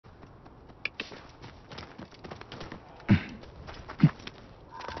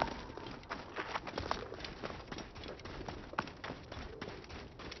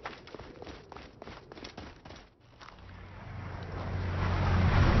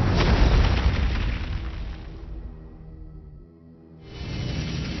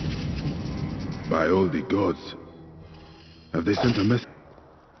by all the gods. Have they sent a message?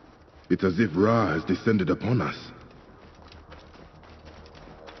 It's as if Ra has descended upon us.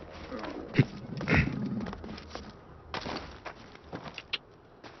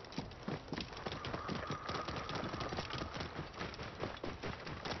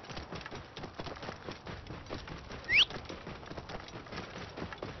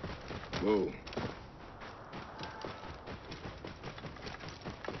 Whoa.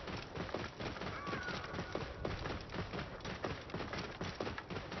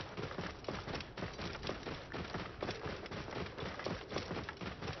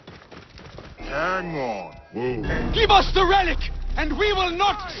 Hang on. Whoa. Give us the relic, and we will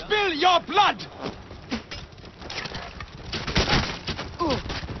not spill your blood!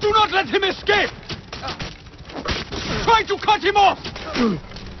 Do not let him escape! Try to cut him off!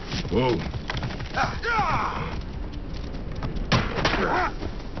 Whoa.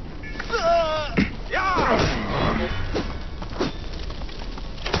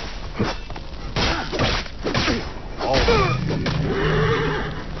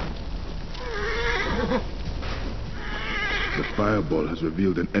 The fireball has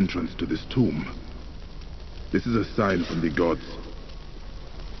revealed an entrance to this tomb. This is a sign from the gods.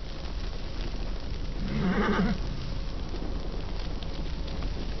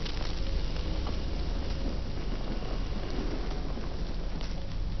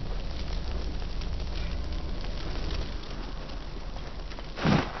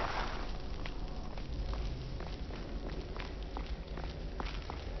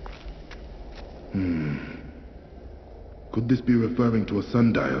 Could this be referring to a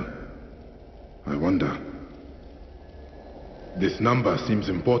sundial? I wonder. This number seems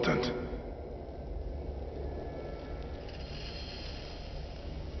important.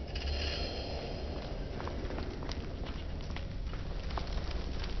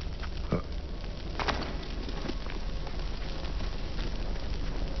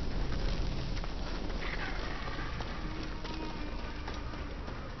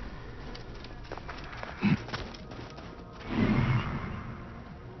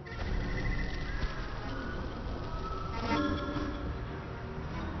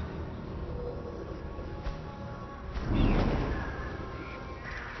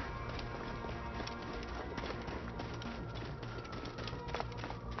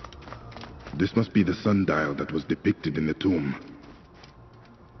 This must be the sundial that was depicted in the tomb.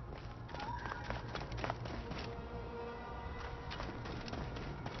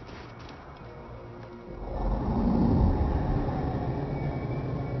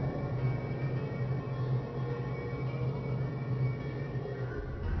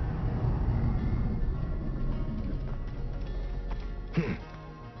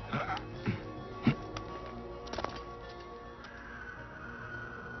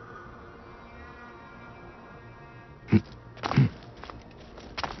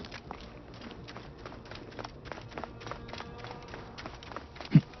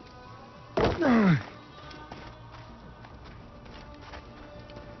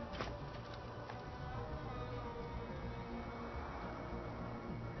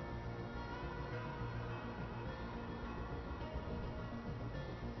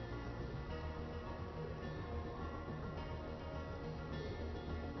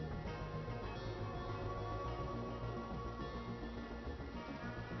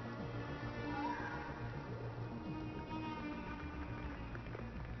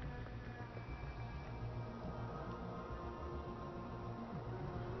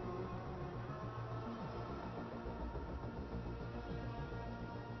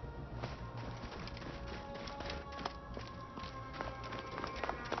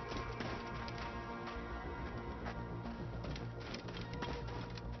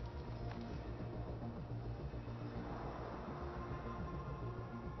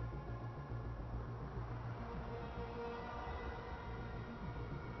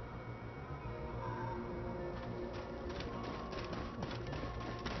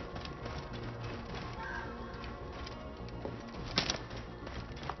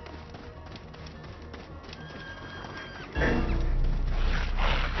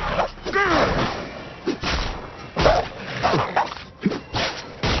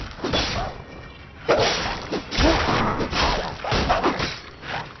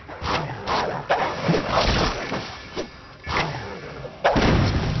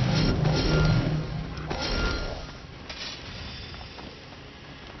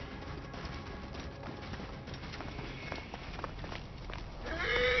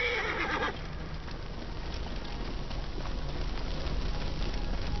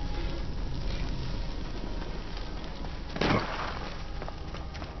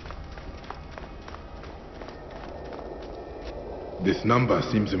 This number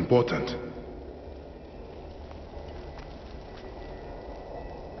seems important.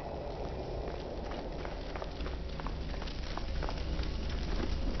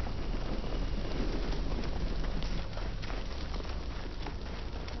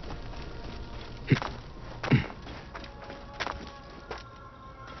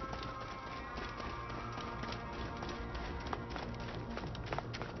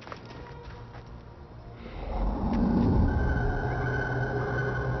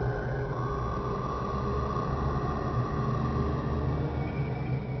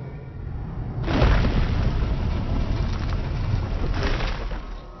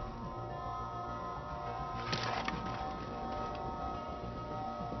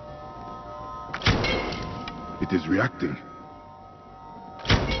 It is reacting.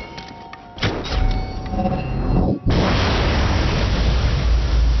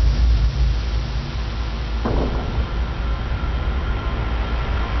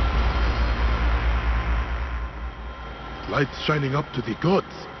 Lights shining up to the gods.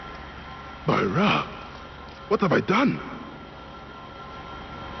 By Ra, what have I done?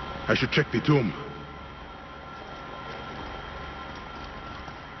 I should check the tomb.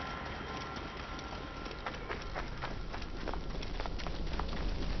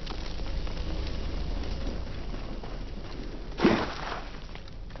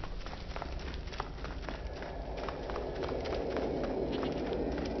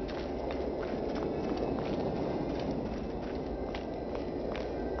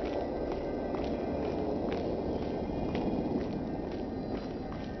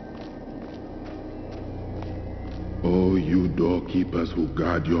 Oh, you doorkeepers who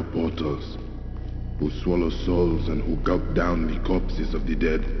guard your portals, who swallow souls and who gulp down the corpses of the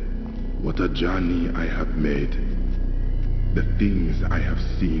dead, what a journey I have made. The things I have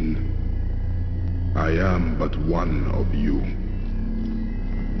seen. I am but one of you.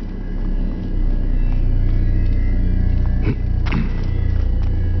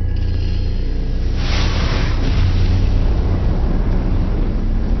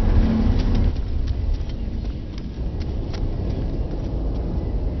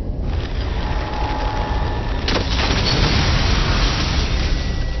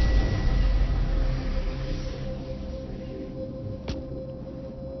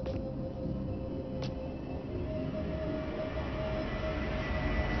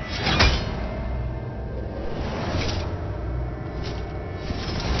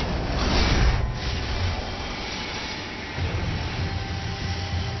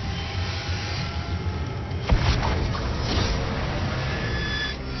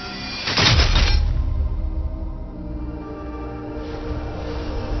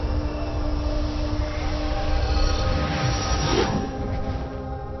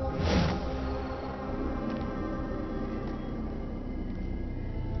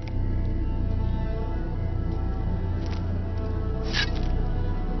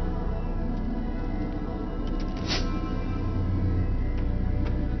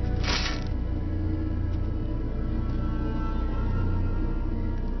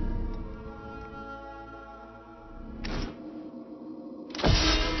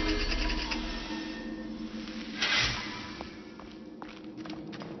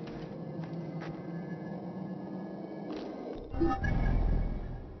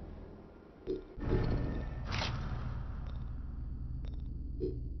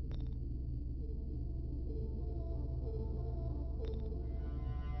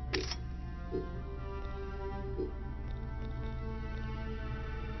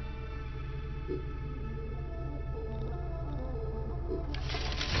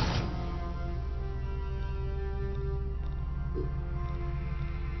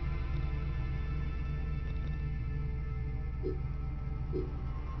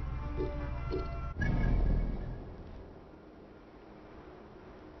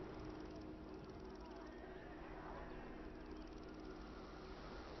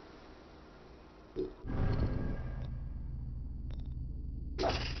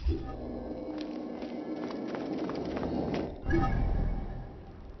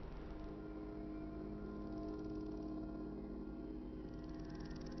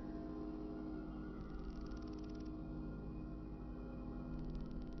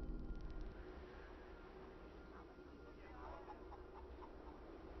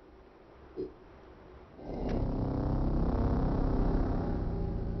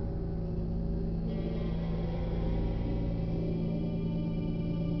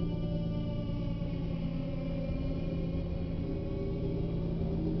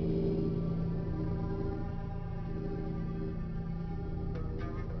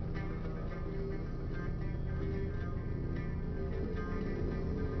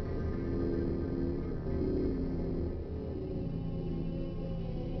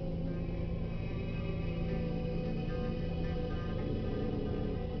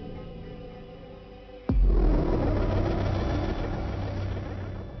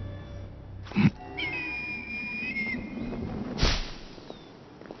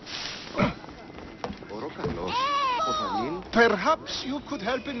 Perhaps you could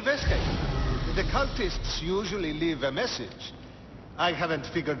help investigate. The cultists usually leave a message. I haven't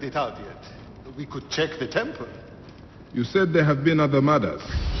figured it out yet. We could check the temple. You said there have been other murders.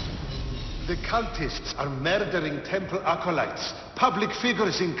 The cultists are murdering temple acolytes, public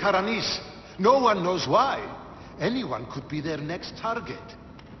figures in Karanis. No one knows why. Anyone could be their next target.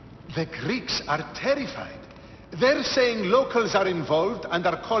 The Greeks are terrified. They're saying locals are involved and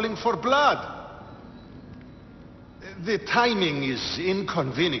are calling for blood. The timing is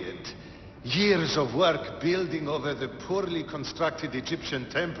inconvenient. Years of work building over the poorly constructed Egyptian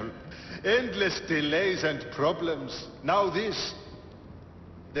temple. Endless delays and problems. Now this.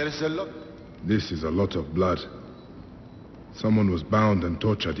 There's a lot... This is a lot of blood. Someone was bound and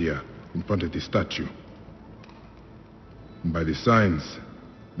tortured here, in front of the statue. And by the signs,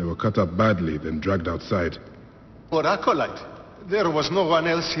 they were cut up badly, then dragged outside. For acolyte, there was no one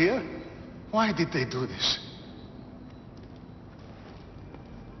else here? Why did they do this?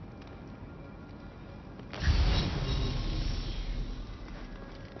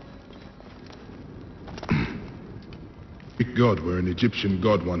 Greek god where an Egyptian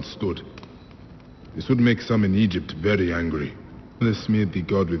god once stood. This would make some in Egypt very angry. They smeared the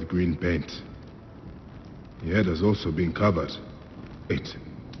god with green paint. The head has also been covered. Wait,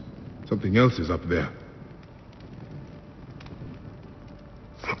 something else is up there.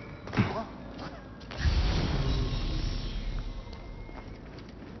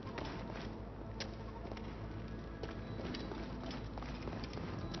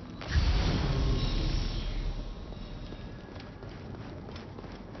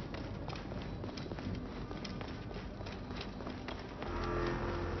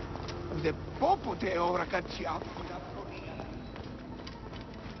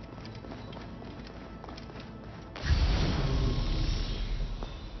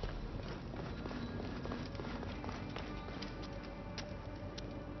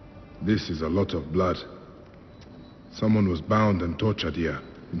 This is a lot of blood. Someone was bound and tortured here,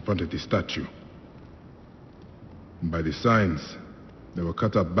 in front of the statue. And by the signs, they were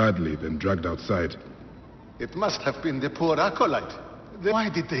cut up badly, then dragged outside. It must have been the poor acolyte. Why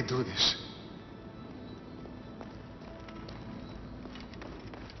did they do this?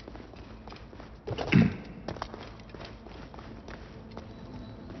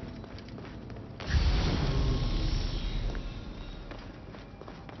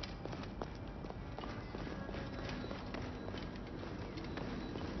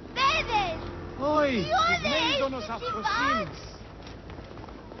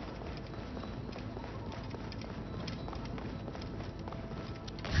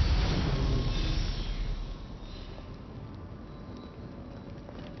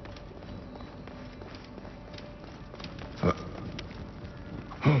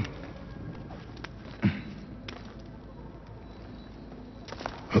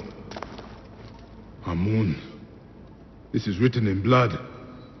 Amun. This is written in blood.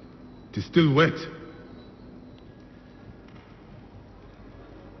 It is still wet.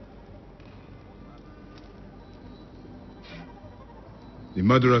 The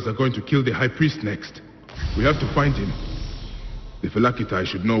murderers are going to kill the high priest next. We have to find him. The Phylakitai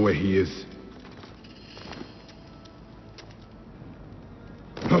should know where he is.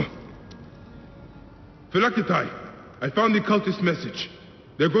 Phylakitai, I found the cultist message.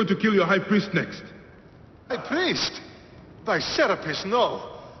 They're going to kill your high priest next. High priest? By Serapis,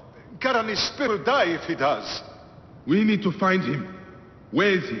 no. Karanis' spirit will die if he does. We need to find him.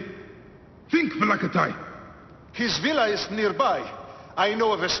 Where is he? Think, Phylakitai. His villa is nearby. I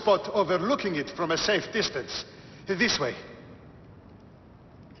know of a spot overlooking it from a safe distance. This way.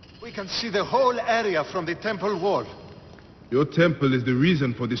 We can see the whole area from the temple wall. Your temple is the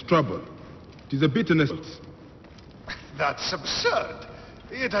reason for this trouble. It is a bitterness. That's absurd.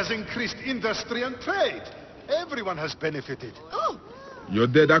 It has increased industry and trade. Everyone has benefited. Oh. Your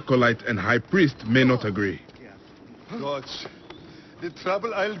dead acolyte and high priest may not agree. Gods, the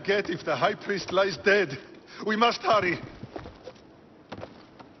trouble I'll get if the high priest lies dead. We must hurry.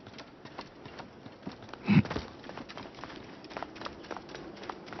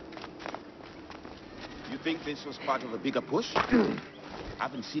 You think this was part of a bigger push?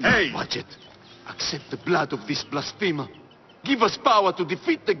 Haven't seen Hey! Watch it. Accept the blood of this blasphemer. Give us power to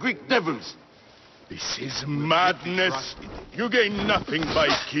defeat the Greek devils. This is madness. You gain nothing by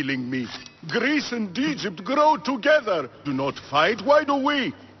killing me. Greece and Egypt grow together. Do not fight. Why do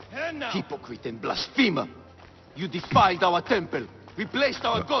we? Hypocrite and blasphemer. You defiled our temple. Replaced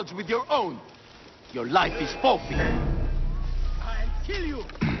our gods with your own. Your life is forfeit. I'll kill you!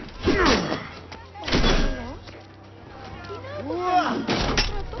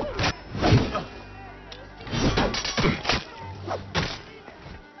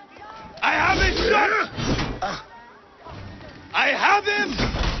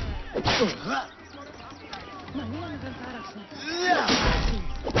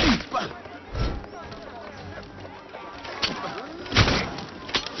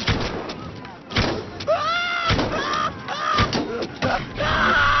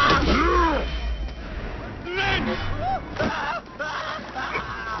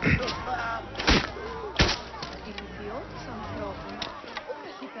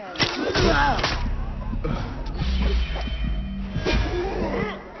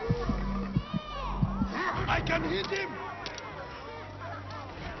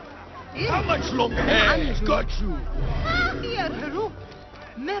 How much longer? Hey, got you! Here, Haru.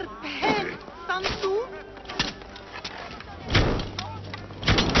 Merpeh, Sansu.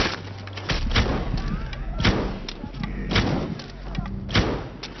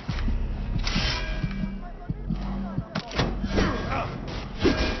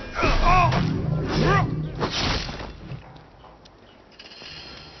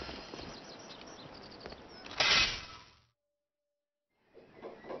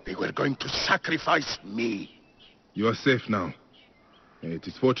 They were going to sacrifice me. You are safe now. It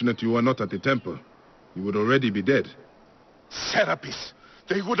is fortunate you are not at the temple. You would already be dead. Serapis,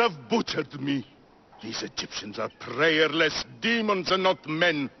 they would have butchered me. These Egyptians are prayerless demons and not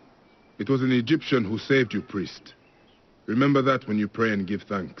men. It was an Egyptian who saved you, priest. Remember that when you pray and give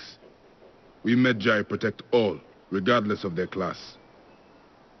thanks. We Medjay protect all, regardless of their class.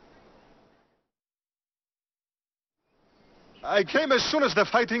 I came as soon as the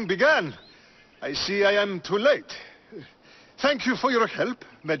fighting began. I see I am too late. Thank you for your help,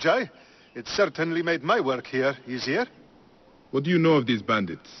 Medjay. It certainly made my work here easier. What do you know of these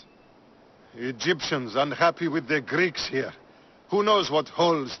bandits? Egyptians unhappy with the Greeks here. Who knows what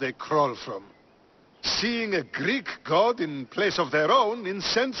holes they crawl from? Seeing a Greek god in place of their own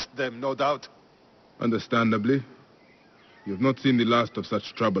incensed them, no doubt. Understandably. You have not seen the last of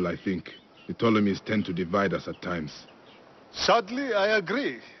such trouble, I think. The Ptolemies tend to divide us at times. Sadly, I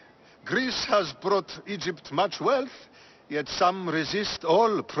agree. Greece has brought Egypt much wealth, yet some resist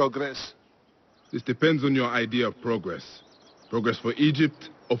all progress. This depends on your idea of progress. Progress for Egypt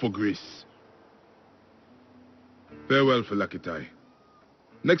or for Greece. Farewell, Philakitai.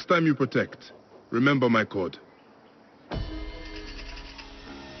 Next time you protect, remember my code.